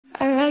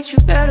makes you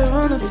better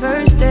on the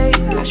first date.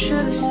 I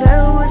should've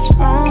said what's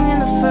wrong in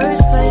the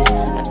first place.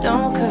 I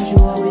don't, cause you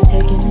always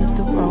taking it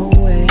the wrong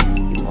way.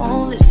 You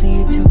won't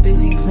listen, you're too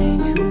busy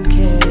playing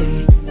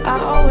 2K. I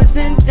always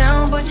been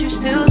down, but you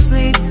still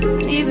sleep.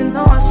 And even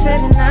though I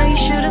said it, now you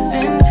should've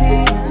been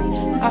peeved.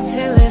 I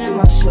feel it in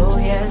my soul,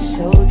 yeah, it's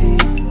so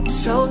deep.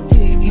 So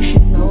deep, you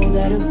should know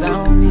that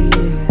about me,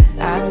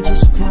 yeah. I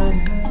just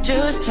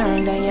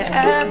turned down your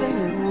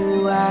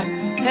avenue. I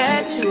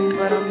had to,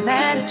 but I'm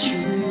mad at you,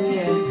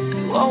 yeah.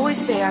 You always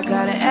say I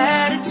got an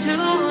attitude,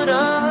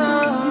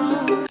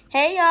 oh.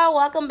 Hey y'all,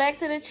 welcome back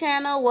to the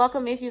channel.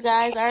 Welcome if you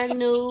guys are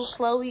new.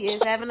 Chloe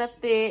is having a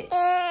fit.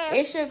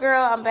 It's your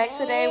girl. I'm back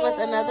today with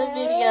another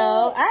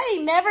video. I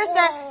ain't never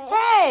started a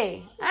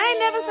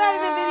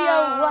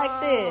video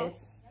like this.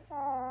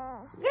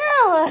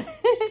 Girl,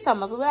 it's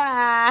almost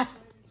I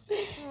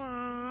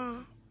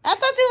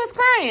thought you was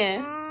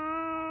crying.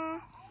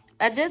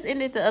 I just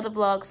ended the other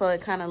vlog, so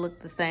it kind of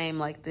looked the same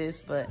like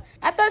this, but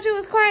I thought you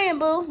was crying,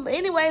 boo. But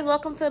anyways,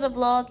 welcome to the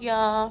vlog,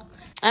 y'all.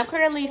 I'm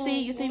currently,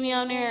 you see me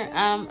on there?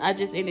 I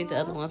just ended the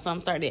other one, so I'm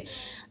starting.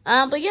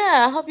 But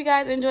yeah, I hope you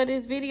guys enjoyed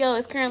this video.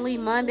 It's currently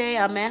Monday.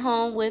 I'm at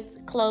home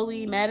with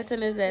Chloe.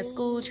 Madison is at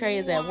school. Trey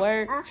is at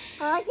work.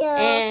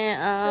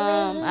 And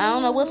I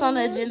don't know what's on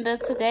the agenda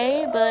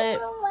today, but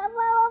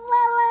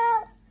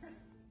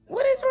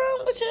what is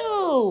wrong with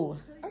you?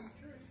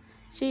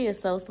 She is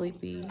so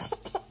sleepy.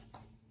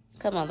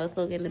 Come on, let's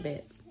go get in the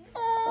bed.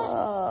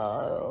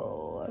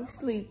 Oh, I'm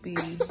sleepy.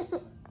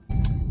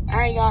 All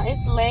right, y'all,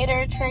 it's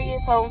later. Trey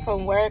is home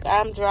from work.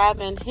 I'm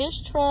driving his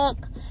truck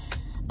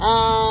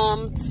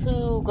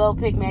to go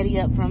pick Maddie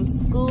up from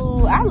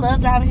school. I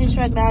love driving his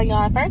truck now,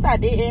 y'all. At first I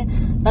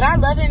didn't, but I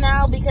love it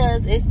now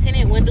because it's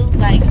tinted windows.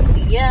 Like,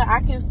 yeah,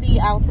 I can see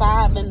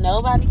outside, but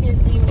nobody can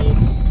see me.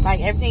 Like,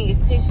 everything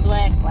is pitch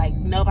black. Like,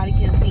 nobody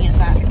can see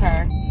inside the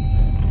car.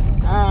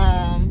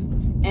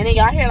 And then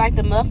y'all hear like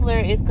the muffler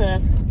is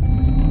because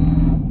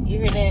you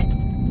hear that?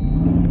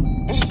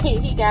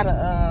 He got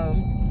a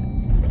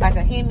like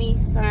a Hemi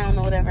sound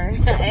or whatever.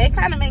 It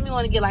kind of made me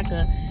want to get like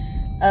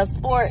a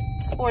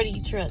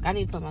sporty truck. I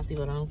need to put my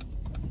seatbelt on.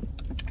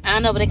 I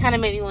don't know, but it kind of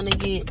made me want to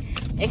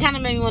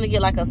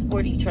get like a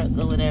sporty truck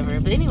or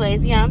whatever. But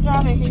anyways, yeah, I'm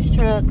driving his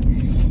truck.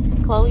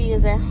 Chloe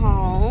is at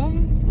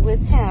home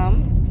with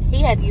him.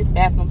 He had to use the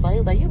bathroom, so he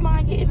was like, "You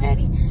mind getting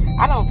Maddie?"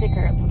 I don't pick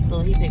her up from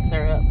school. He picks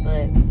her up,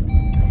 but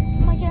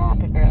I'm like, "Yeah, I'll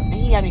pick her up." And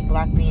he got me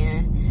blocked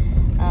in.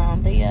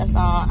 But yeah, so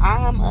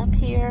I'm up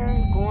here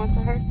going to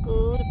her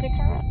school to pick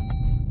her up.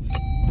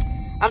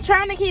 I'm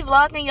trying to keep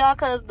vlogging, y'all,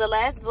 because the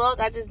last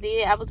vlog I just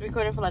did, I was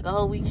recording for like a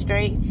whole week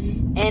straight,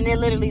 and it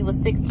literally was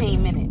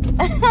 16 minutes.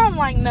 I'm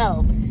like,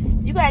 no,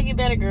 you gotta get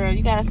better, girl.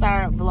 You gotta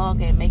start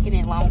vlogging, making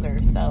it longer.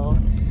 So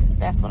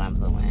that's what I'm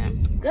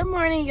doing. Good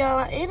morning,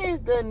 y'all. It is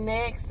the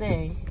next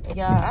day,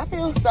 y'all. I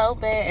feel so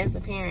bad as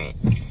a parent.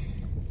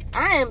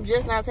 I am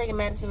just now taking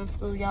Madison to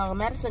school, y'all.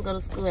 Madison go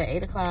to school at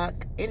 8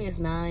 o'clock. It is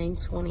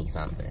 9:20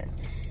 something.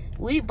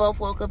 We both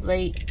woke up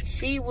late.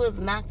 She was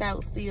knocked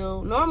out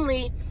still.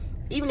 Normally,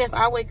 even if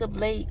I wake up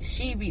late,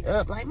 she be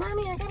up like,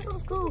 "Mommy, I gotta go to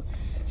school."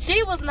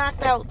 She was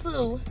knocked out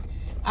too.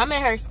 I'm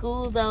at her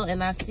school though,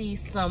 and I see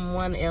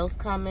someone else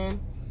coming.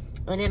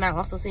 And then I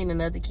also seen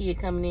another kid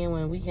coming in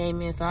when we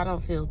came in, so I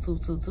don't feel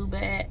too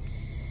bad.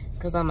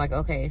 Cause I'm like,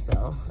 okay,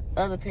 so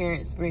other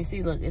parents bring,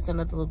 see, look, it's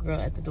another little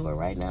girl at the door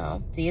right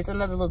now. See, it's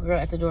another little girl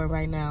at the door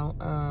right now.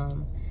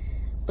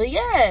 But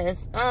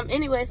yes,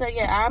 anyway, so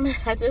yeah,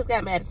 I just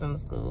got Madison to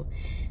school.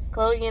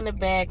 Chloe in the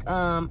back.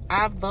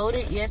 I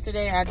voted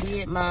yesterday. I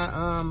did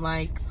my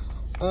like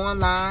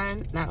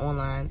online, not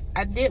online.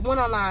 I went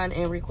online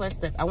and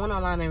requested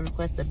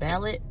the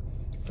ballot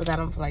because I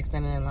don't feel like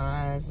standing in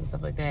lines and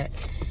stuff like that.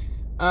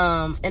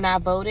 And I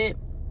voted,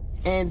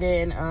 and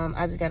then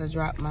I just gotta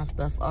drop my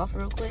stuff off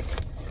real quick.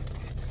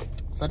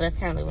 So that's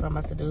currently what I'm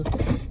about to do.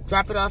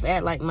 Drop it off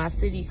at like my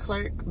city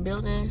clerk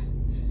building.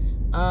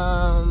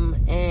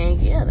 And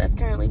yeah, that's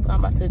currently what I'm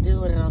about to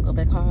do, and then I'll go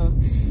back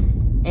home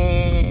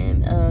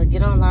and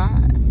get on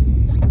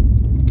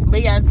live.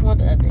 But yeah, I just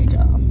wanted to update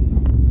y'all.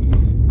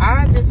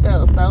 I just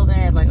felt so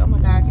bad, like, oh my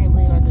god, I can't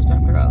believe I just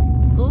dropped her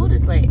off. School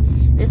this late.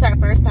 This is her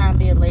first time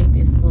being late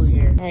this school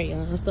year. All right,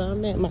 y'all, so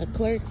I'm at my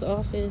clerk's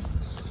office,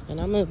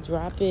 and I'm gonna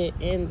drop it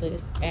in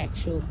this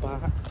actual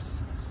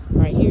box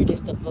right here.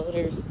 This the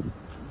voter's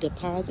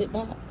deposit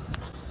box.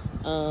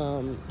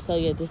 So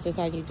yeah, this is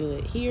how you do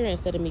it here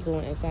instead of me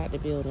going inside the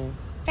building.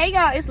 Hey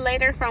y'all, it's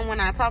later from when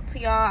I talked to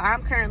y'all.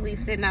 I'm currently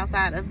sitting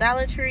outside of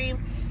Dollar Tree,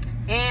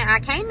 and I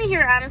came in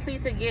here honestly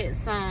to get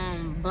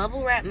some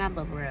bubble wrap, not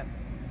bubble wrap,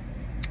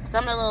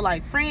 some of the little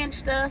like fringe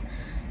stuff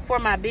for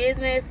my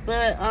business.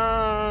 But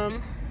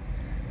I'm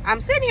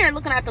sitting here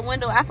looking out the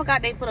window. I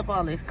forgot they put up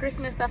all this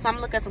Christmas stuff, so I'm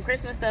looking at some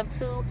Christmas stuff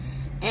too.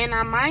 And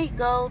I might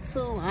go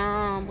to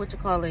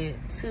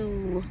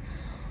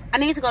I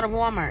need to go to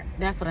Walmart.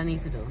 That's what I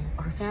need to do,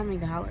 or Family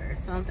Dollar or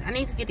something. I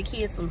need to get the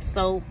kids some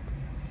soap.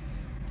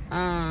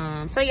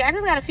 So yeah, I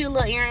just got a few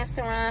little errands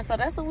to run, so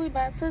that's what we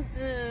about to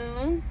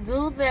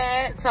do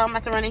that. So I'm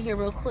about to run in here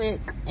real quick,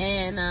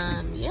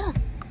 and yeah.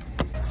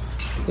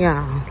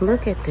 Y'all,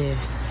 look at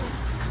this.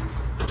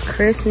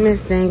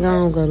 Christmas dang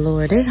on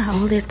galore. They got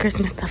all this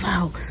Christmas stuff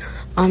out.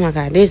 Oh my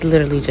God, this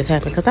literally just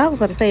happened. Because I was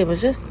about to say it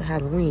was just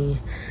Halloween.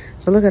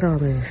 But look at all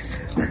this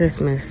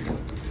Christmas.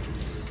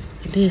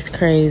 This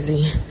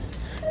crazy.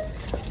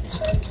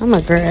 I'm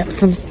going to grab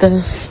some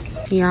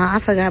stuff. Y'all, I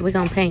forgot we're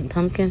going to paint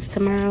pumpkins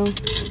tomorrow.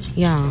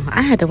 Y'all,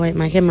 I had to wipe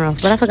my camera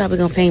off. But I forgot we're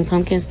going to paint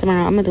pumpkins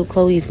tomorrow. I'm going to do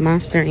Chloe's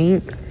Monster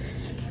Ink.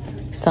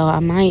 So I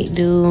might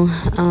do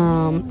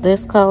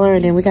this color.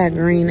 And then we got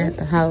green at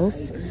the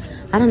house.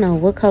 I don't know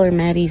what color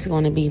Maddie's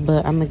going to be.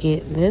 But I'm going to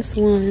get this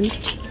one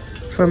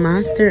for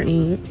Monster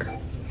Ink.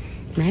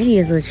 Maddie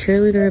is a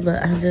cheerleader,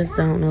 but I just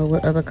don't know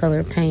what other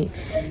color paint.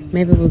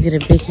 Maybe we'll get a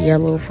big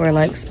yellow for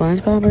like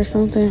SpongeBob or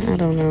something. I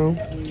don't know.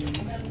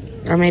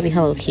 Or maybe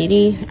Hello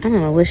Kitty. I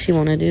don't know what she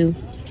want to do.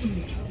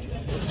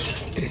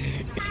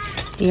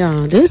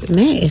 Y'all, this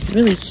mat is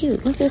really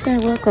cute. Look at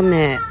that welcome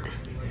mat.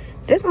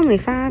 This only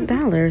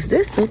 $5.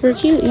 This super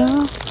cute,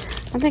 y'all.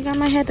 I think I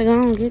might have to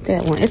go and get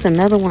that one. It's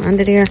another one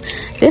under there.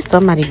 This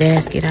somebody's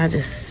basket I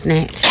just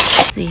snapped.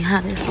 Let's see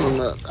how this one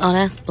look. Oh,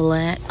 that's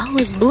black. Oh,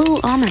 it's blue. Oh,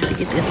 I'm gonna have to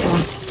get this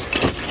one.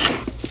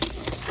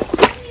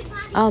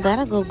 Oh,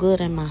 that'll go good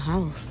in my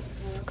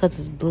house because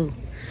it's blue.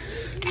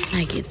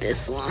 I get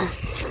this one.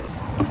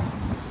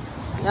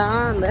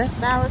 Y'all, left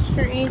Dollar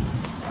Tree.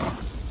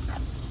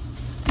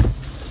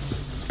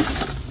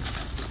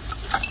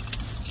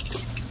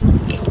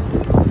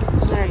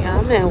 Alright, y'all,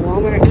 I'm at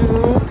Walmart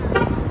now.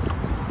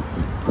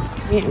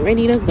 Getting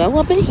ready to go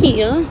up in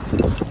here.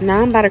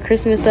 Now I'm about the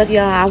Christmas stuff,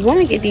 y'all. I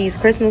want to get these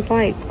Christmas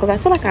lights because I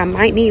feel like I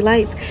might need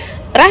lights.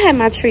 But I had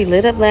my tree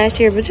lit up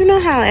last year. But you know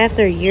how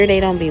after a year they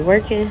don't be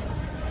working?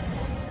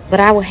 But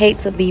I would hate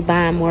to be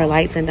buying more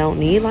lights and don't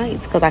need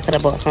lights because I could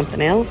have bought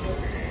something else.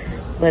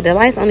 But the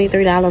lights only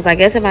 $3. I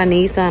guess if I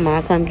need some,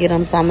 I'll come get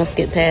them. So I'm going to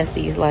skip past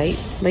these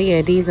lights. But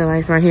yeah, these are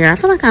lights right here. I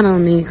feel like I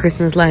don't need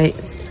Christmas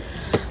lights.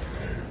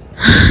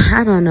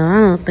 I don't know. I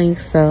don't think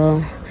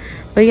so.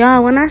 But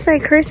y'all, when I say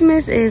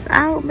Christmas is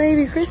out,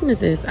 baby,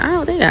 Christmas is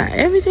out. They got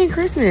everything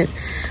Christmas.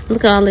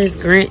 Look at all this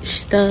Grinch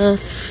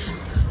stuff.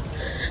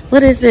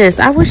 What is this?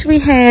 I wish we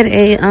had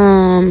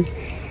a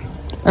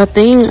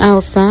thing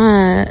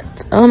outside.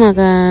 Oh my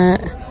God.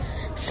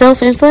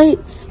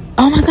 Self-inflates.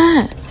 Oh my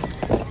God.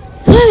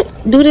 What?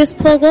 Do this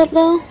plug up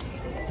though?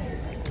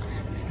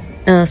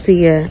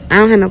 See, yeah, I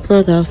don't have no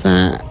plug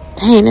outside.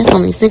 Dang, that's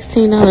only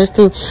 $16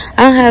 too.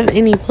 I don't have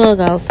any plug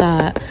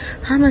outside.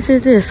 How much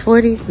is this?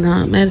 40?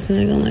 No, Madison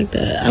ain't gonna like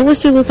that. I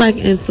wish it was like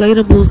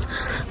inflatables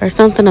or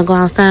something to go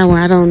outside where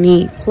I don't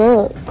need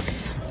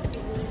plugs,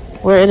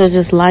 where it'll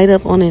just light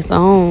up on its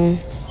own.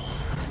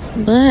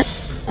 But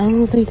I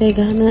don't think they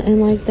got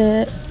nothing like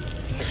that.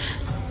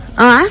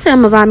 I said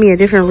I'm gonna buy me a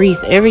different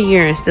wreath every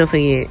year and still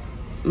forget.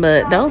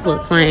 But those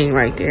look plain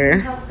right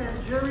there.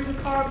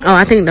 Oh,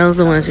 I think those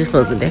are the ones you're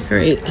supposed to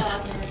decorate.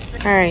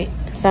 Alright,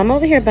 so I'm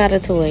over here by the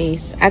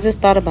toys. I just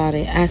thought about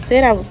it. I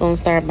said I was going to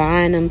start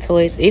buying them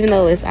toys. Even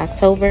though it's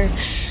October,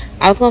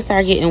 I was going to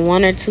start getting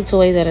 1 or 2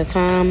 toys at a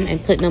time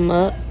and putting them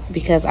up.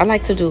 Because I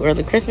like to do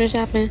early Christmas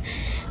shopping.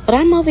 But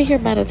I'm over here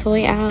by the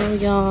toy aisle,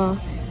 y'all.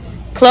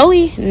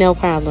 Chloe, no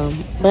problem.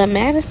 But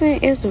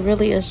Madison is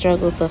really a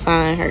struggle to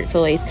find her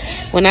toys.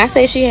 When I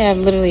say she has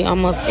literally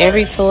almost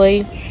every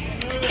toy.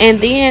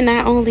 And then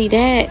not only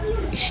that,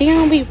 she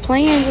don't be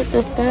playing with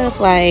the stuff.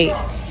 Like,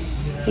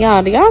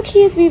 y'all, do y'all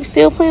kids be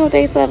still playing with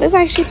their stuff? It's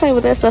like she played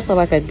with that stuff for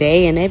like a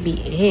day and that be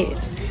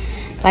it.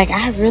 Like,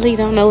 I really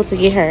don't know what to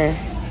get her.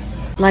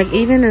 Like,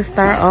 even to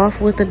start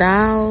off with the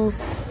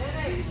dolls,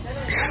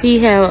 she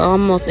have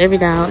almost every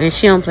doll and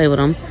she don't play with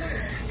them.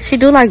 She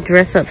do like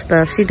dress up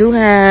stuff. She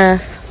got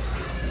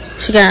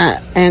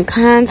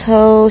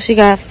Encanto, she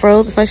got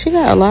Frozen. Like, she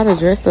got a lot of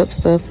dress up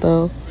stuff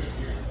though.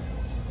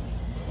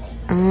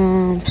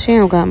 She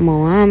don't got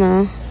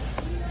Moana.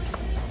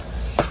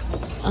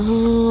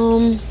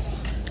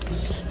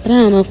 But I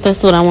don't know if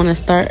that's what I want to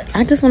start.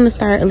 I just want to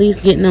start at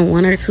least getting them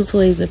 1 or 2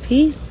 toys a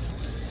piece.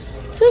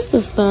 Just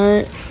to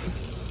start.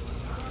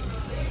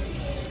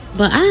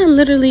 But I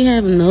literally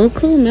have no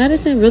clue.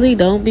 Madison really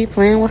don't be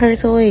playing with her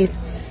toys.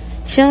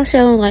 She don't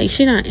show like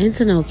she not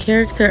into no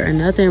character or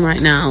nothing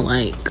right now.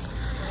 Like,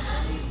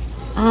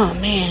 oh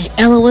man.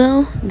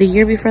 LOL, the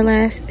year before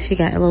last, she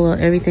got LOL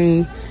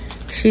everything.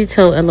 She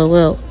told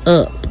LOL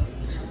up.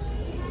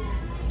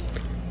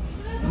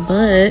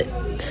 But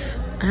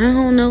I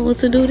don't know what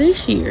to do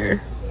this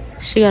year.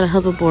 She got a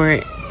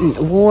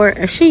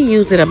hoverboard. She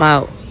used it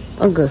about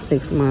a good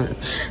 6 months.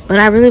 But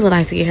I really would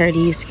like to get her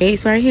these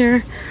skates right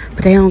here.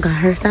 But they don't got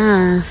her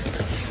size.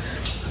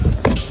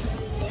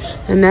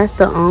 And that's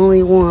the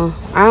only one.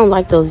 I don't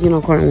like those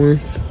unicorn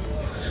ones.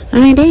 I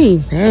mean, they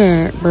ain't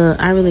bad. But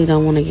I really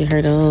don't want to get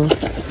her those.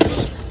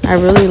 I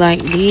really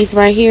like these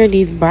right here.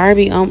 These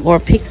Barbie or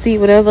Pixie,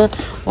 whatever.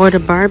 Or the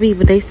Barbie.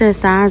 But they said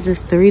size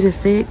is 3 to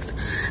 6.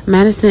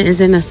 Madison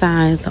is in a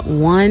size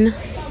 1.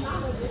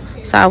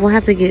 So I will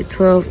have to get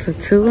 12 to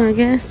 2, I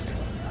guess.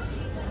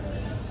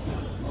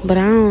 But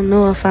I don't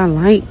know if I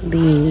like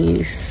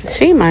these.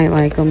 She might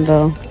like them,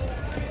 though.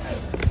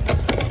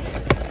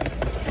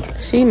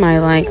 She might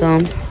like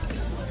them.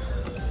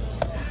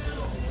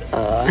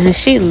 And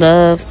she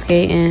loves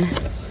skating.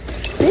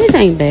 These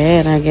ain't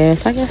bad, I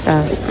guess. I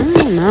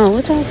don't know.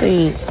 What y'all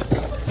think?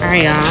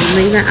 Alright, y'all. I'm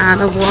leaving out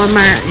of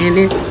Walmart and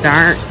it's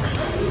dark.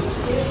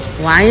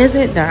 Why is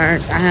it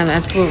dark? I have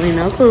absolutely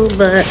no clue,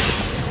 but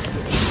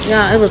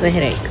y'all, it was a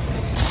headache.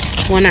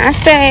 When I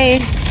say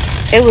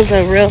it was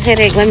a real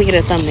headache, let me get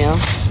a thumbnail.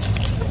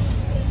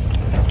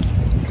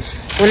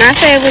 When I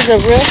say it was a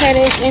real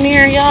headache in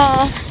here,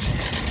 y'all,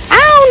 I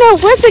don't know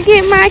what to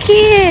get my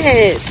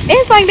kids.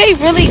 It's like they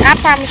really, I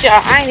promise y'all,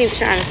 I ain't even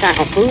trying to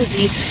sound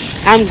bougie.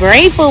 I'm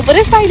grateful, but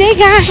it's like they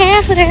got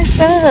half of that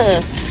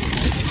stuff.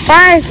 As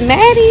far as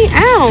Maddie,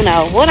 I don't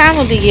know what I'm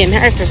going to be getting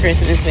her for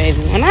Christmas,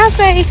 baby. When I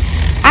say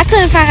I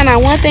couldn't find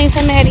out one thing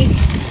for Maddie,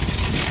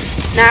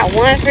 not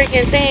one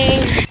freaking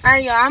thing.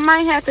 Alright, y'all, I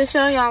might have to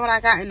show y'all what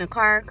I got in the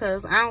car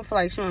because I don't feel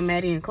like showing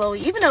Maddie and Chloe,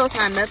 even though it's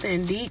not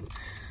nothing deep,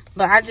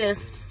 but I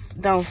just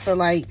don't feel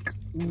like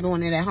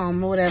doing it at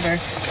home or whatever.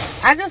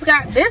 I just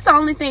got this, the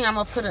only thing I'm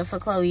gonna put up for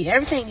Chloe.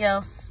 Everything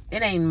else,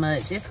 it ain't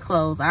much. It's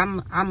clothes.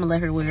 I'm gonna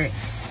let her wear it,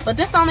 but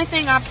this the only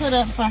thing I put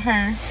up for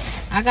her.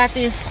 I got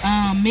this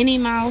Minnie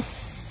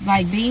Mouse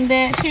like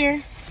beanbag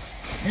chair.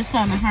 It's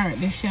kind of hard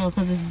to show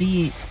because it's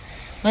big,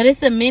 but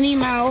it's a Minnie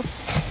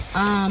Mouse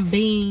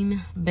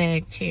bean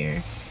bag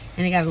chair,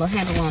 and it got a little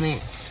handle on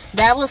it.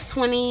 That was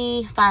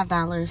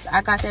 $25.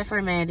 I got that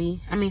for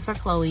Maddie. I mean for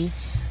Chloe.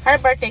 Her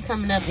birthday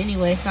coming up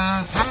anyway, so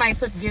I might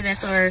give that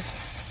to her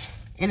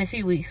in a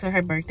few weeks for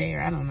her birthday, or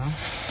I don't know.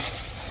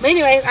 But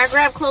anyways, I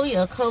grabbed Chloe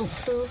a coat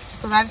too,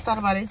 because I just thought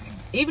about it.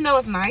 Even though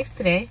it's nice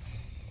today,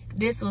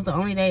 this was the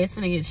only day it's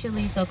gonna get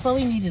chilly, so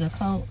Chloe needed a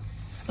coat.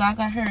 So I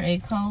got her a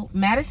coat.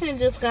 Madison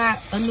just got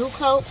a new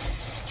coat.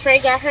 Trey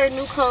got her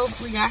new coats.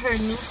 We got her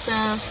new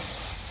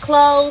stuff,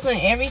 clothes and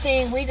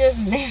everything. We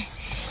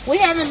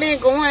haven't been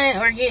going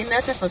or getting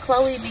nothing for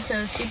Chloe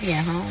because she be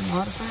at home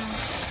all the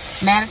time.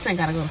 Madison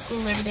gotta go to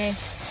school every day.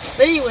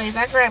 But anyways,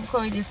 I grabbed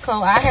Chloe this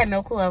coat. I had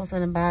no clue I was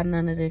gonna buy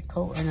none of this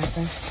coat or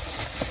nothing.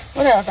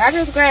 What else? I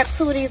just grabbed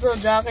 2 of these little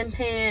jogging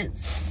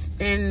pants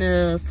and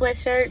the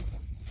sweatshirt.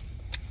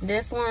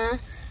 This one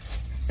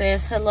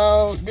says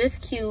hello. This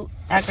cute.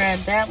 I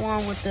grabbed that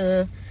one with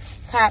the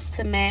top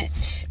to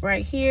match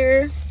right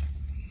here.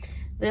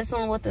 This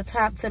one with the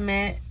top to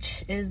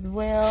match as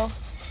well.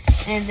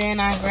 And then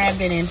I grabbed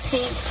it in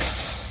pink.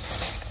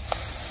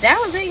 That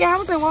was it, y'all. I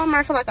was at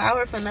Walmart for like an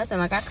hour for nothing.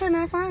 Like, I could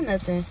not find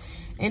nothing.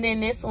 And then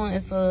this one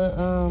is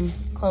for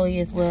Chloe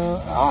as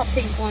well. All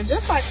pink one.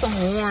 Just like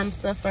some warm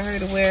stuff for her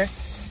to wear.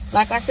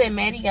 Like I said,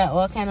 Maddie got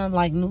all kind of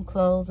like new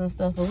clothes and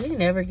stuff. But we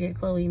never get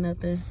Chloe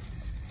nothing.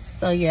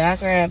 So, yeah, I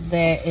grabbed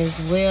that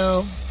as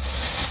well.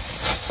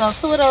 So,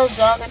 2 of those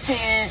jogging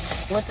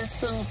pants with the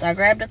suits. I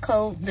grabbed the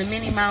coat, the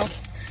Minnie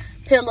Mouse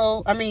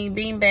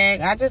bean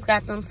bag. I just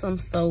got them some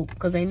soap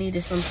because they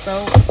needed some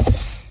soap.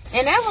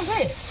 And that was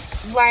it.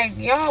 Like,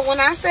 y'all, when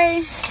I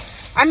say,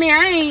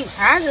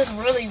 I just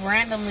really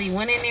randomly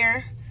went in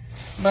there.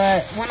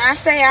 But when I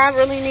say I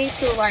really need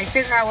to, like,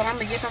 figure out what I'm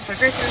going to get them for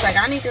Christmas, like,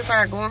 I need to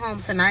start going home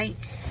tonight,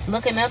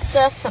 looking up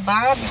stuff to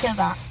buy, because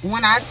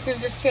when I can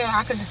just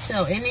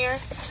tell in there,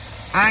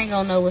 I ain't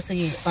going to know what to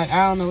get. Like,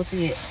 I don't know what to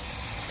get.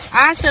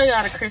 I'll show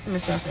y'all the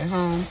Christmas stuff at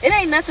home. It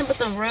ain't nothing but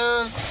the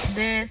rugs,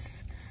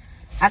 this.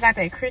 I got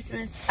that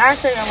Christmas. I'll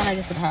show y'all when I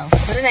get to the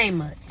house, but it ain't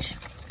much.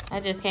 I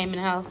just came in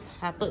the house.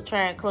 I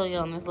tried Chloe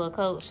on this little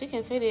coat. She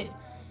can fit it.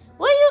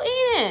 What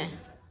you eating?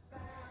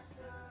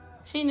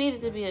 She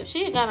needed to be up.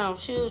 She got on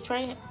shoes.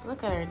 Trey,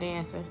 look at her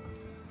dancing.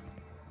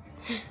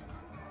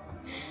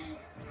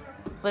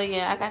 But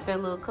yeah, I got that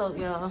little coat,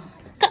 y'all.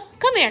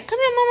 Come here,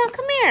 mama,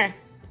 come here.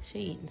 She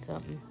eating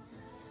something.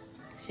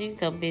 She's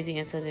so busy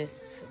into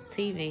this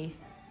TV.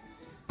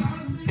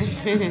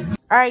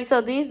 All right, so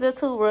these are the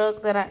 2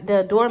 rugs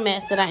the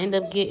doormats that I end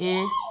up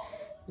getting.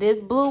 This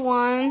blue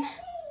one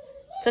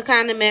to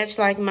kind of match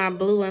like my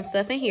blue and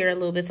stuff in here a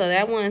little bit. So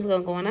that one's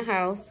gonna go in the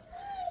house.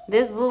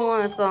 This blue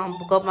one is gonna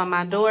go by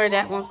my door.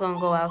 That one's gonna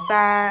go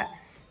outside.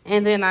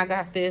 And then I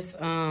got this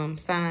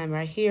sign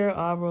right here.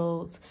 All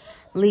roads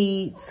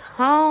leads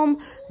home.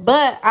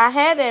 But I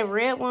had that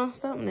red one.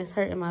 Something is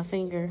hurting my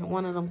finger.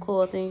 One of them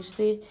cool things, you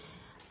see.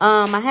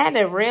 I had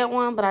that red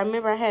one, but I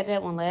remember I had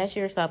that one last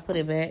year, so I put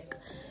it back.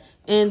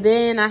 And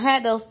then I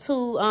had those 2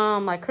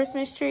 like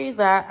Christmas trees,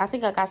 but I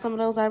think I got some of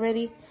those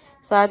already.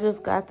 So I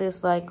just got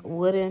this like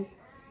wooden.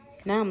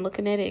 Now I'm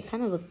looking at it. It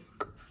kind of look.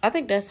 I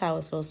think that's how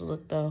it's supposed to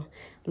look though.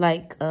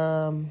 Like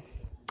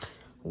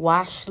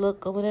wash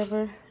look or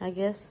whatever, I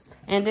guess.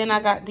 And then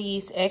I got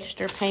these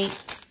extra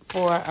paints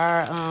for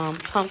our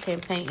pumpkin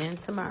painting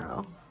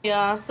tomorrow.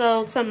 Yeah,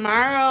 so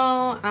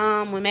tomorrow,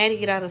 when Maddie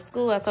get out of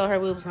school, I told her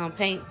we was gonna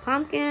paint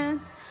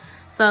pumpkins.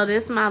 So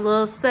this is my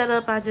little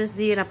setup I just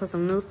did. I put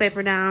some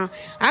newspaper down.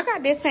 I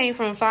got this paint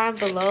from Five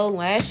Below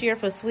last year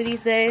for Sweetie's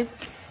Day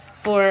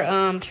for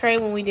Trey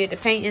when we did the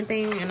painting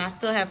thing, and I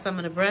still have some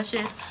of the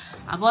brushes.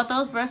 I bought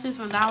those brushes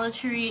from Dollar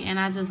Tree, and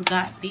I just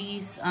got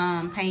these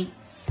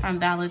paints from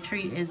Dollar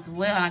Tree as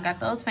well. And I got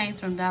those paints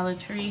from Dollar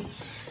Tree.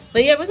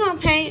 But yeah, we're gonna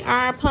paint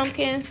our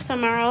pumpkins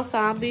tomorrow, so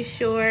I'll be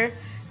sure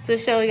to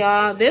show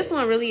y'all. This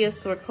one really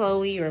is for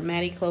Chloe or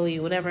Maddie, Chloe,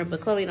 whatever,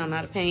 but Chloe don't know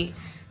how to paint.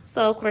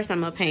 So, of course,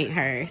 I'm going to paint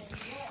hers.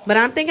 But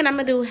I'm thinking I'm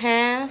going to do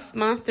half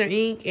Monster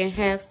Inc. and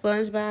half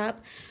SpongeBob.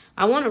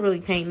 I want to really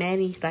paint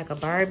Maddie's like a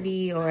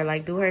Barbie or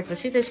like do hers. But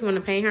she said she want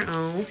to paint her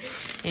own.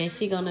 And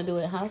she going to do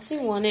it how she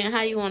want it.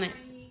 How you want it?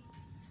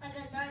 Like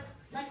a dark,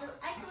 I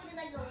colored it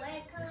like a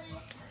red color.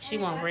 She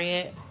want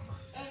red.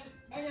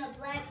 And a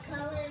black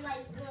color,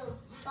 like little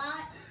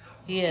spots.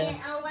 Yeah. And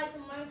I would like the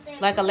ones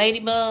that Like a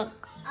ladybug?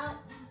 no, not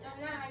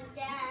like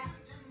that.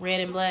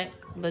 Red and black?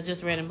 But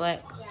just red and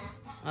black?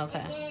 Yeah. Okay.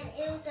 And then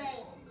it was like,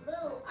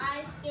 boo,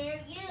 I scare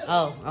you.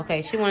 Oh,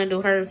 okay. She want to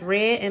do hers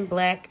red and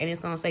black, and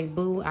it's going to say,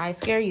 boo, I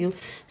scare you.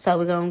 So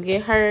we're going to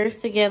get hers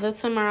together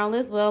tomorrow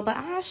as well, but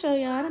I'll show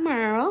y'all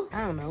tomorrow.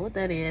 I don't know what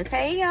that is.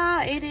 Hey,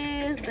 y'all. It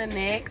is the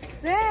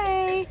next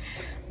day.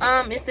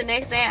 It's the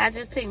next day. I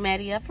just picked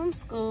Maddie up from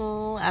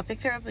school. I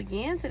picked her up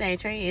again today.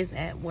 Trey is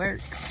at work.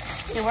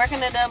 You're working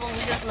a double. We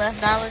just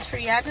left Dollar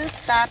Tree. I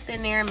just stopped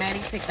in there. Maddie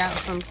picked out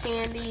some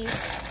candy.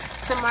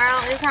 Tomorrow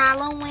is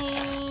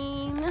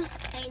Halloween.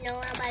 Hey, you know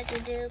what I'm about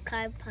to do?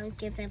 Carve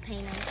pumpkins and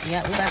paint them.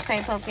 Yep, we about to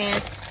paint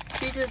pumpkins.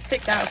 She just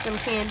picked out some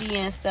candy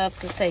and stuff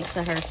to take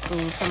to her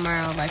school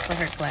tomorrow, like for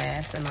her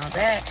class and all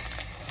that,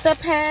 to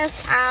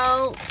pass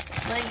out.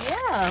 But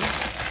yeah,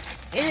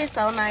 it is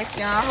so nice,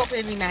 y'all. I hope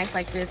it be nice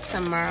like this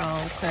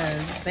tomorrow,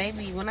 because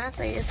baby, when I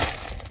say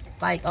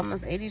it's like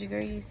almost 80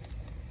 degrees,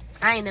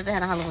 I ain't never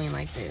had a Halloween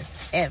like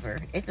this ever.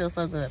 It feels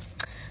so good.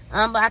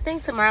 But I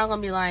think tomorrow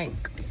gonna be like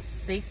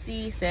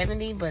 60,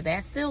 70, but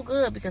that's still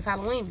good because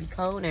Halloween be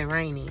cold and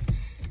rainy.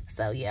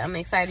 So yeah, I'm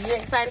excited. You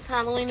excited for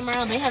Halloween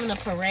tomorrow? They're having a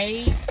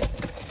parade.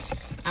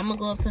 I'm gonna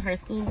go up to her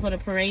school for the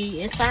parade.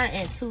 It starts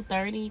at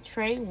 2:30.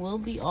 Trey will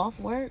be off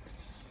work,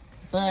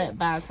 but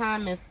by the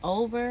time it's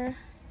over,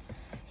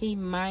 he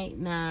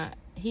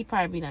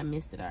probably not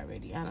missed it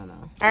already. I don't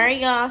know. All right,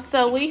 y'all.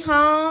 So we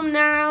home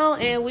now,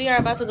 and we are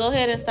about to go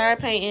ahead and start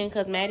painting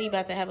because Maddie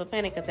about to have a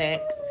panic attack.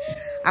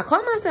 I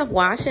caught myself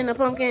washing the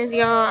pumpkins,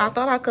 y'all. I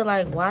thought I could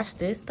like wash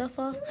this stuff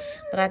off,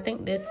 but I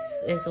think this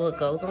is what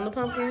goes on the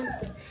pumpkins.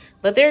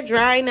 But they're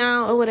dry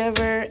now or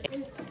whatever.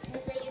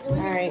 All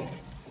right.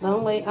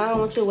 Don't wait. I don't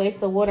want you to waste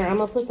the water. I'm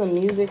gonna put some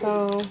music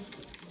on.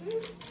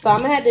 So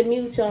I'm gonna have to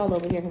mute y'all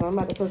over here because I'm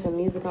about to put some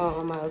music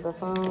on my other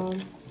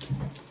phone.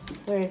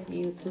 Where's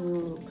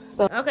YouTube?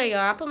 So okay, y'all.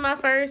 I put my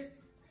first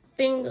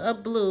thing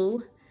of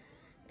blue,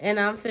 and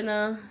I'm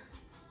finna.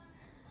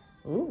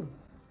 Ooh.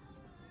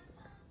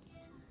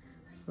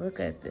 Look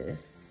at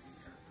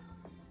this.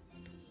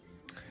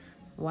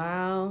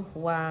 Wow,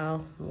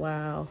 wow,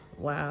 wow,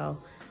 wow,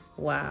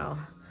 wow.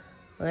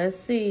 Let's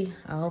see.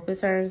 I hope it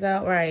turns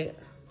out right.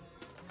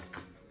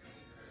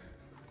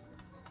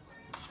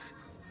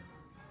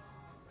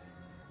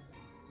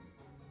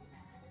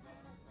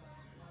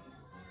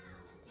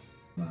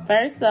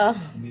 First off,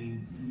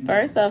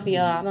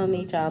 y'all, I don't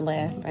need y'all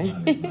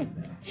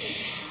laughing.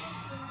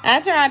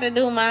 I tried to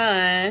do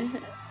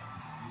mine.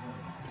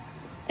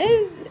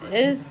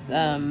 It's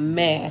a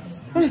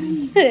mess.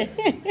 It's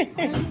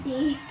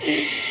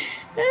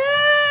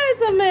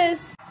a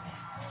mess.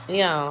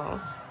 Y'all,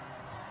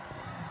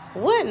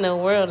 what in the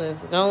world is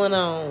going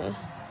on?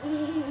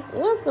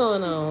 What's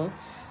going on?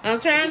 I'm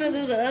trying to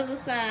do the other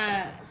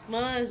side,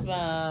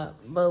 SpongeBob,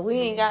 but we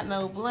ain't got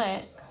no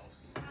black.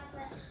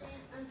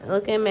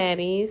 Look at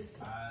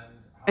Maddie's.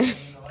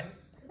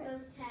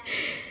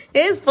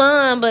 It's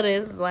fun, but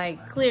it's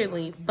like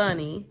clearly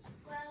funny.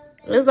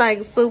 It's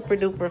like super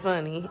duper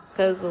funny.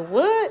 Because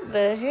what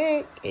the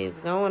heck is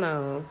going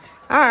on?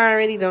 I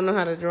already don't know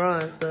how to draw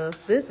and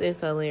stuff. This is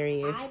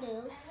hilarious. I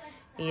do.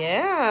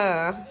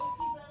 Yeah.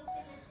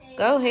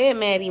 Go ahead,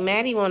 Maddie.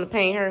 Maddie want to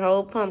paint her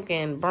whole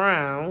pumpkin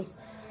brown.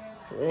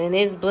 And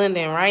it's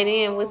blending right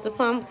in with the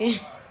pumpkin.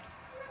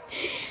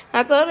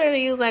 I told her to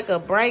use like a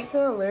bright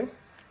color.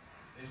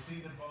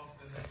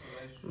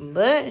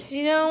 But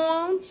she don't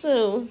want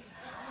to.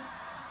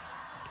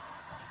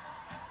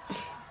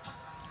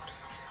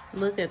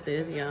 Look at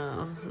this,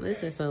 y'all.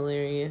 This is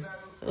hilarious.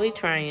 We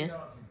trying.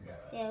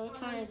 Yeah, we're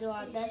trying to do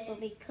our best, but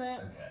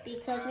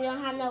because we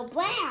don't have no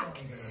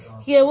black.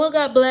 Yeah, we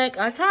got black.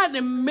 I tried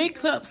to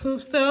mix up some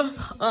stuff.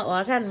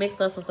 I tried to mix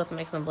up some stuff to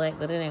make some black,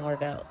 but it didn't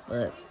work out.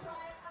 But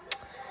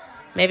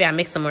maybe I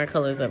mix some more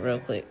colors up real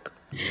quick.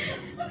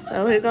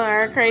 So we got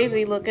our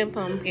crazy looking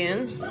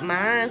pumpkins.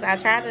 I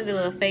tried to do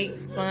a fake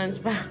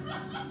SpongeBob.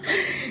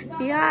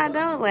 Y'all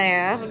don't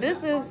laugh.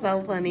 This is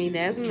so funny.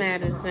 That's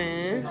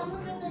Madison.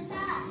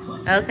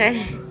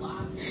 Okay.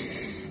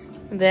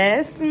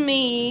 That's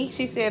me.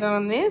 She said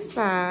on this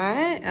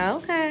side.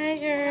 Okay,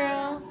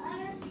 girl.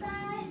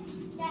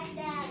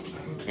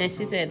 And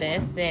she said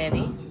that's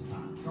Daddy.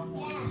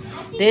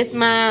 This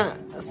my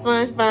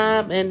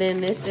SpongeBob, and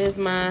then this is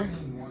my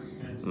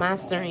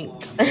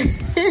strength.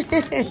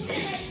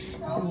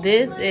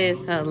 This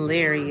is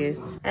hilarious.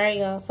 All right,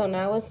 y'all. So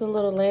now it's a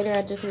little later.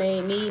 I just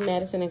made me,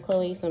 Madison, and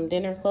Chloe some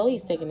dinner.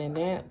 Chloe's taking a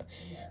nap.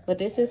 But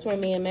this is for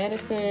me and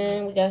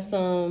Madison. We got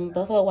some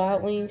Buffalo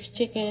Wild Wings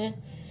chicken.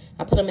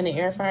 I put them in the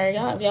air fryer.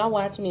 Y'all, if y'all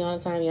watch me all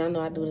the time, y'all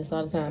know I do this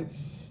all the time.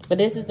 But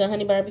this is the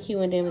honey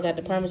barbecue, and then we got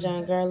the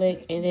Parmesan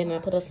garlic, and then I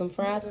put up some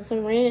fries and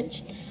some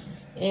ranch.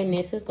 And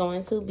this is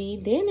going to be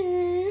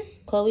dinner.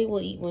 Chloe will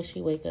eat when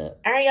she wake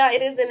up. All right, y'all,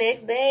 it is the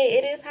next day.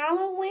 It is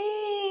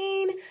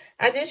Halloween.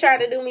 I just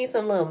tried to do me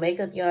some little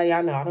makeup, y'all.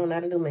 Y'all know I don't know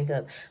how to do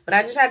makeup. But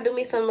I just tried to do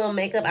me some little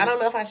makeup. I don't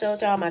know if I showed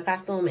y'all my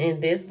costume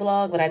in this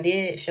vlog, but I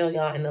did show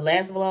y'all in the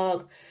last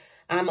vlog.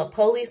 I'm a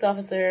police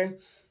officer.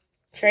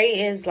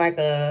 Trey is like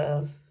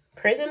a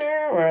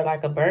prisoner or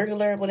like a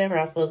burglar, whatever.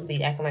 I'm supposed to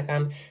be acting like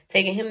I'm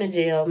taking him to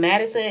jail.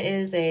 Madison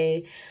is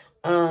a,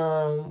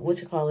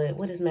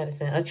 what is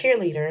Madison? A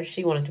cheerleader.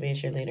 She wanted to be a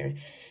cheerleader.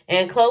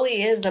 And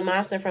Chloe is the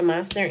monster from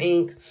Monster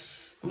Inc.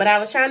 But I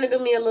was trying to do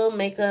me a little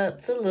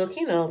makeup to look,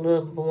 you know, a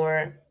little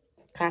more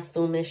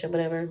costume-ish or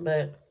whatever.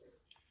 But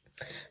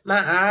my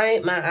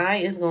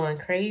eye is going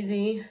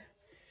crazy.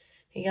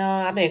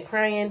 Y'all, I've been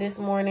crying this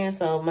morning,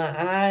 so my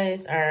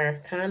eyes are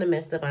kind of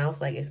messed up. I don't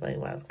feel like explaining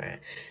why I was crying.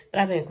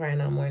 But I've been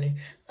crying all morning.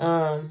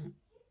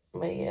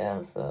 But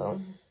yeah, so.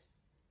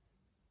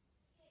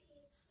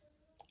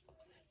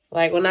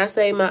 Like, when I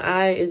say my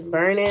eye is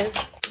burning.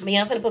 But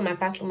yeah, I'm going to put my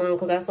costume on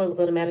because I was supposed to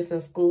go to Madison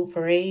School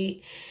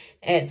Parade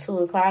at 2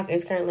 o'clock.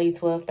 It's currently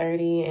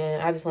 12:30,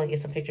 and I just want to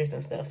get some pictures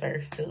and stuff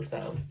first, too.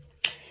 So,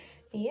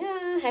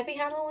 yeah, happy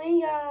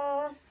Halloween,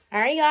 y'all. All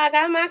right, y'all, I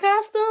got my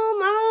costume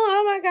on.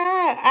 Oh, my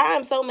God.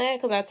 I'm so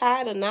mad because I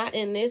tied a knot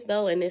in this,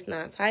 though, and it's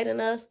not tight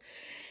enough.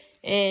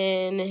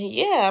 And,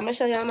 yeah, I'm going to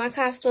show y'all my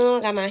costume.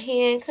 I got my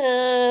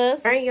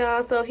handcuffs. All right,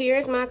 y'all, so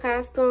here's my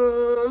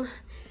costume.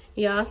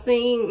 Y'all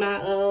seen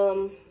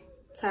my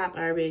top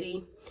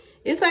already.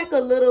 It's like a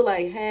little,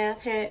 like,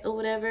 half hat or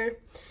whatever.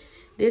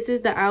 This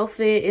is the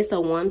outfit. It's a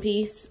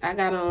one-piece. I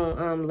got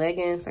on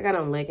leggings. I got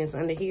on leggings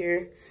under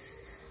here.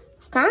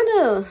 It's kind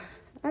of...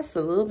 That's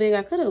a little big.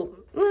 I could have,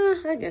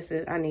 I guess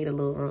I need a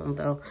little room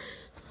though.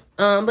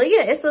 But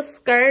yeah, it's a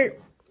skirt.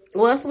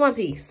 Well, it's one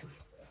piece.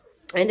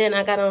 And then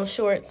I got on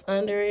shorts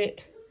under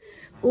it.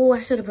 Ooh,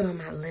 I should have put on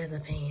my leather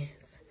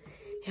pants.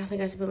 Y'all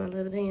think I should put my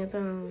leather pants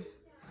on?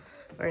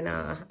 Or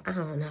nah, I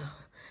don't know.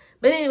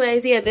 But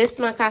anyways, yeah, this is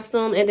my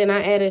costume. And then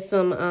I added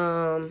some,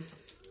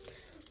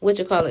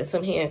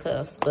 some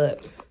handcuffs.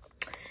 But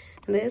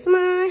this is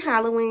my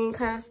Halloween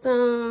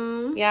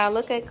costume. Y'all,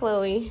 look at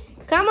Chloe.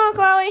 Come on,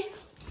 Chloe.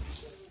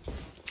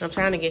 I'm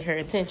trying to get her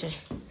attention.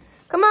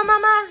 Come on,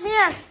 Mama.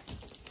 Here.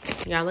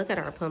 Y'all, look at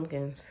our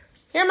pumpkins.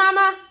 Here,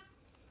 Mama.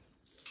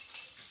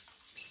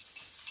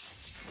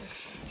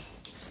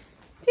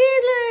 She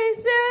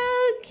looks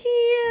so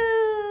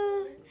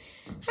cute.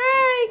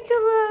 Hi,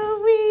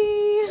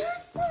 Chloe.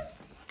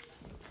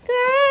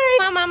 Hi.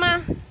 Come on,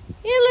 Mama.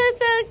 You look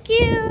so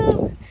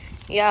cute.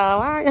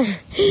 Y'all,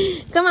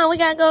 come on. We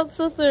got to go,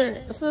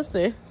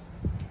 sister.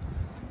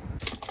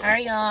 All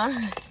right, y'all.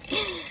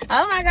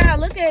 Oh my God,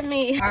 look at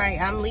me. All right,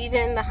 I'm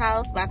leaving the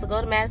house, about to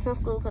go to Madison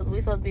School because we're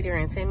supposed to be there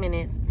in 10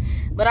 minutes.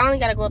 But I only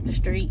got to go up the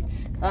street.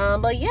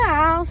 But yeah,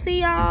 I'll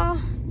see y'all.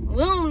 We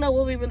don't know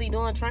what we're really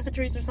doing, trunk or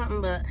treats or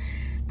something, but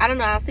I don't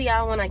know. I'll see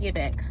y'all when I get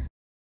back.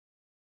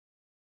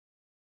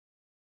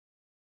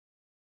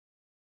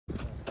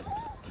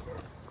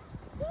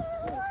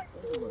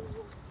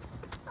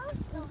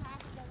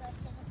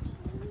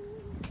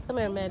 Come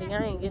here, Maddie.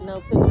 I ain't getting no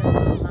picture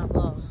of my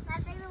ball.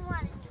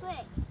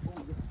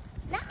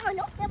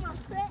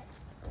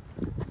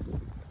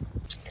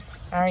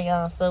 All right,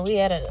 y'all. So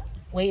we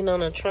waiting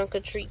on a trunk or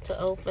treat to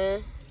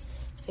open.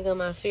 Here go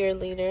my fear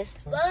leader.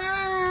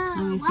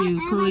 Let me see.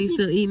 Chloe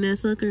still eating that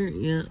sucker?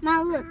 Yeah.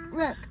 Now look.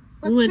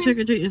 We went trick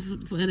or treat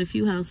at a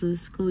few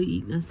houses. Chloe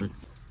eating that sucker.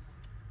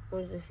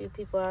 There's a few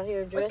people out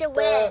here dressed up.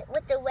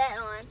 With the wet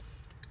on.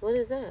 What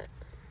is that?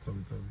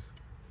 Teletubbies.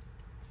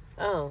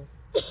 Oh.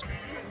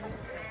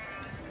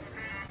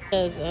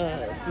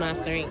 It's my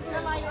drink.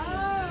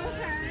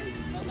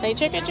 Say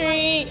trick or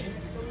treat.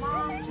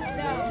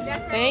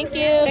 Thank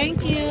you.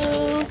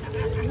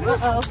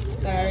 Uh-oh.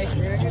 Sorry.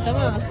 Come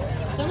on.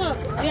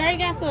 We already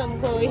got something,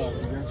 Chloe.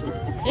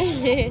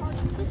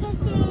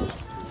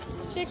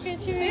 Trick or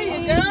treat. There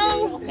you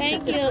go.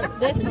 Thank you.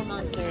 This is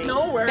my drink. No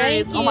worries.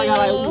 Thank you. Oh my God,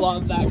 I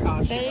love that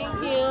costume. Thank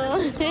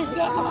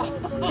you.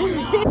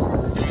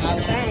 I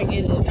was trying to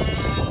get it.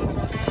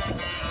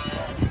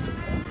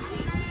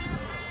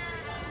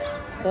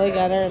 Chloe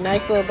got her a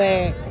nice little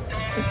bag.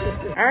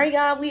 All right,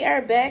 y'all. We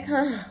are back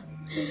home.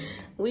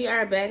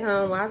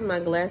 Why is my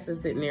glasses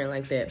sitting there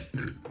like that?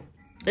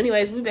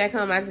 Anyways, we back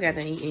home. I just got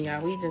done eating,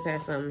 y'all. We just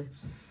had some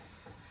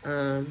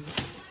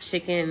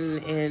chicken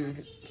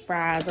and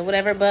fries or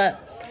whatever. But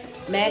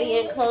Maddie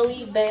and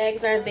Chloe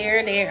bags are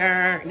there. They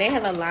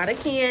have a lot of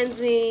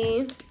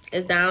candy.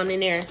 It's down in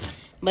there.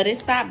 But it's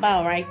Stop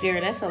Ball right there.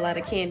 That's a lot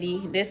of candy.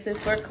 This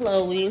is for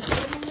Chloe.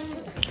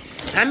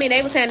 I mean,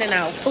 they was handing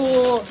out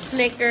full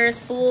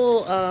Snickers,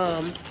 full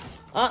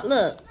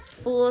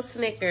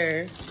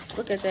Snickers.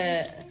 Look at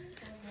that.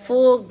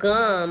 Full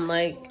gum.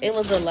 Like, it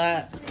was a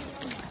lot.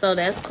 So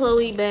that's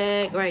Chloe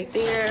bag right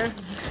there.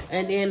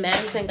 And then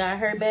Madison got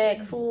her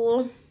bag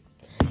full.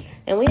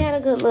 And we had a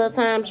good little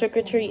time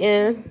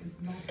trick-or-treating.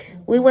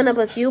 We went up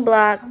a few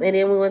blocks and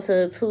then we went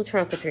to 2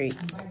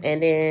 trunk-or-treats.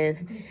 And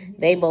then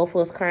They both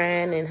was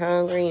crying and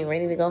hungry and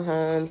ready to go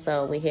home,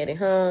 so we headed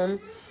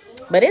home.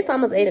 But it's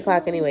almost 8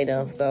 o'clock anyway,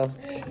 though. So,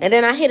 and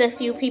then I hit a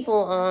few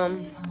people.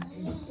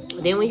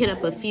 Then we hit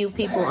up a few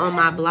people on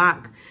my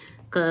block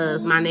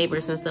because my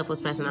neighbors and stuff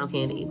was passing out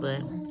candy.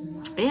 But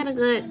we had a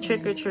good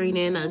trick or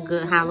treating, a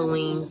good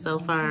Halloween so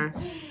far.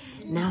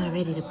 Now I'm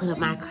ready to put up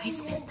my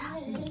Christmas stuff.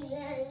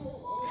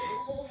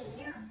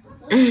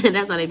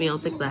 That's how they be on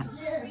TikTok.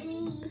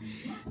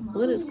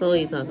 What is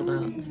Chloe talking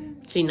about?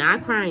 She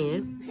not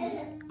crying,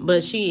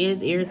 but she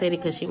is irritated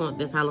because she wants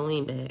this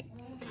Halloween bag.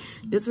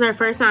 This is her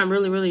first time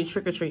really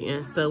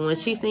trick-or-treating. So when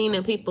she seen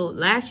the people,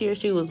 last year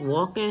she was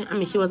walking. I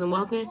mean, she wasn't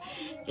walking.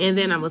 And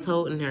then I was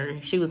holding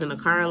her. She was in the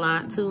car a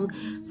lot too.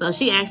 So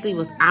she actually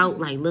was out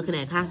like looking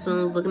at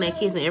costumes, looking at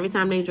kids. And every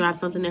time they dropped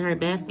something in her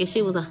basket,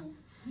 she was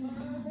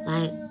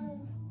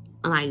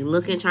like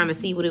looking, trying to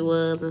see what it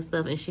was and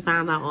stuff. And she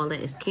found out all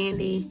that is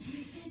candy.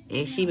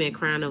 And she been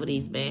crying over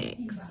these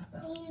bags.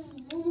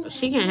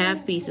 She can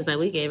have pieces. Like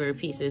we gave her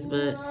pieces,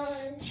 but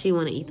she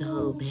want to eat the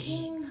whole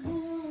bag.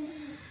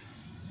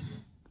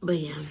 But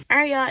yeah.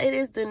 Alright, y'all. It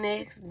is the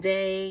next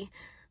day.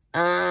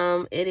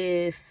 It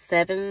is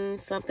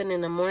 7-something in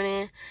the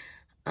morning.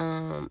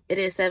 It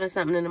is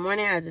 7-something in the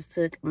morning. I just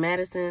took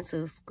Madison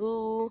to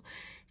school.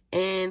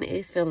 And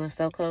it's feeling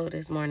so cold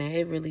this morning.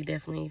 It really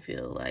definitely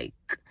feels like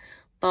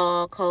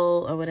fall,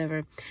 cold, or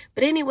whatever.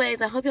 But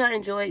anyways, I hope y'all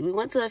enjoyed. We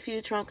went to a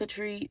few trunk or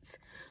treats.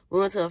 We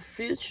went to a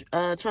few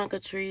trunk or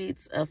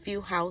treats, a few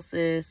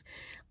houses.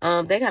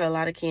 They got a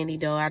lot of candy,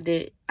 though. I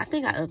think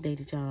I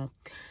updated y'all.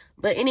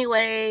 But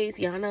anyways,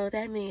 y'all know what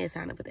that means. It's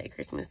time to put that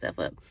Christmas stuff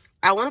up.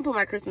 I want to put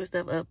my Christmas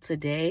stuff up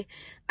today.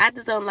 I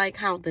just don't like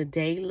how the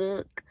day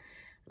look.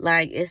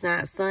 Like, it's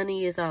not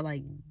sunny. It's all,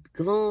 like,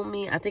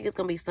 gloomy. I think it's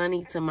going to be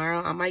sunny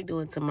tomorrow. I might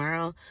do it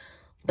tomorrow.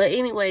 But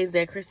anyways,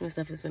 that Christmas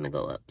stuff is going to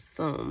go up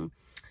soon.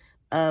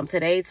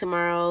 Today,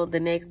 tomorrow, the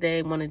next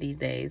day, one of these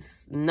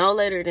days. No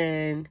later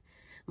than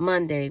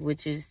Monday,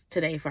 which is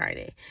today,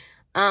 Friday.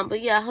 But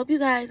yeah, I hope you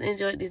guys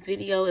enjoyed this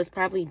video. It's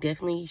probably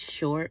definitely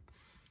short.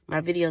 My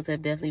videos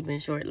have definitely been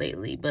short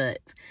lately,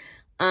 but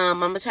I'm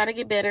going to try to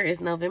get better. It's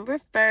November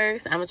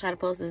 1st. I'm going to try to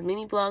post as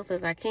many vlogs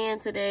as I can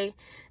today.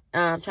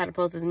 Try to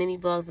post as many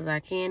vlogs as I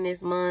can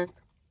this month.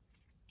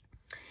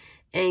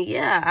 And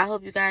yeah, I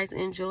hope you guys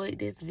enjoyed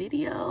this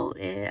video,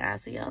 and I'll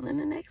see y'all in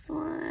the next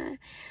one.